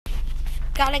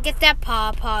Gotta get that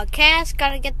podcast.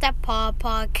 Gotta get that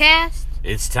podcast.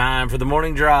 It's time for the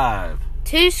morning drive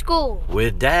To school.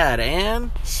 with Dad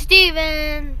and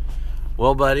Steven.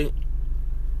 Well, buddy,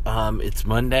 it's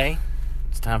Monday.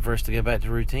 It's time for us to get back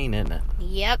to routine, isn't it?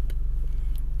 Yep.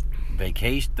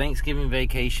 Thanksgiving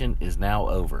vacation is now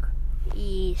over.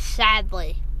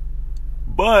 Sadly.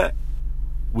 But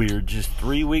we're just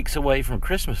 3 weeks away from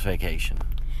Christmas vacation.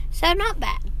 So not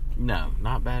bad. No,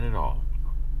 not bad at all.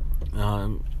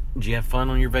 Did you have fun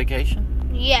on your vacation?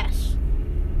 Yes.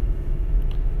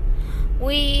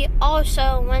 We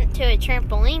also went to a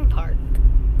trampoline park.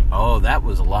 Oh, that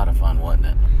was a lot of fun, wasn't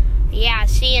it? Yeah,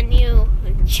 seeing you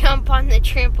jump on the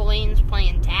trampolines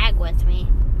playing tag with me.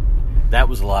 That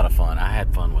was a lot of fun. I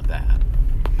had fun with that.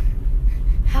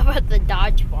 How about the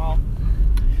dodgeball?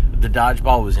 The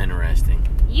dodgeball was interesting.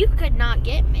 You could not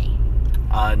get me.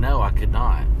 No, I could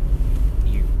not.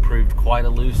 You proved quite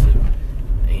elusive.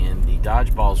 And the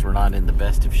dodgeballs were not in the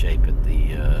best of shape at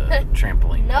the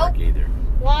trampoline park either.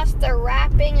 Lost the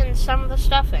wrapping and some of the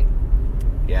stuffing.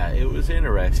 Yeah, it was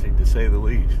interesting to say the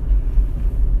least.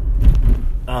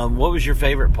 What was your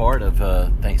favorite part of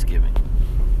Thanksgiving?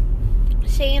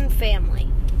 Seeing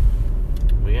family.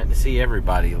 We got to see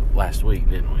everybody last week,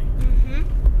 didn't we? Mm-hmm.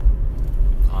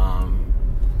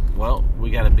 Well,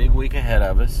 we got a big week ahead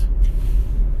of us.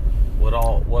 What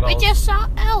all? We just saw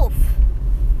Elf.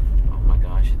 Oh my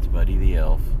gosh, it's Buddy the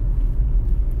Elf.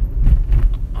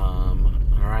 All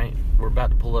right, we're about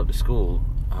to pull up to school.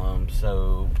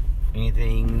 So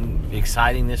anything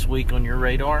exciting this week on your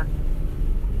radar?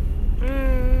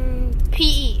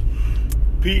 PE.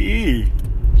 PE.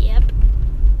 Yep.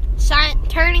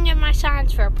 Turning in my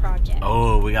science fair project.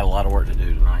 Oh, we got a lot of work to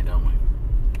do tonight, don't we?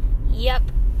 Yep.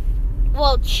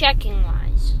 Well, checking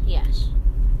wise, yes.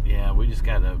 Yeah, we just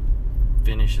gotta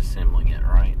finish assembling it,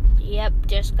 right? Yep,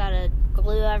 just gotta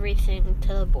glue everything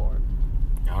to the board.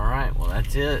 All right, well,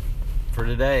 that's it for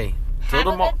today. Have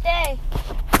a good day.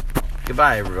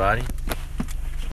 Goodbye, everybody.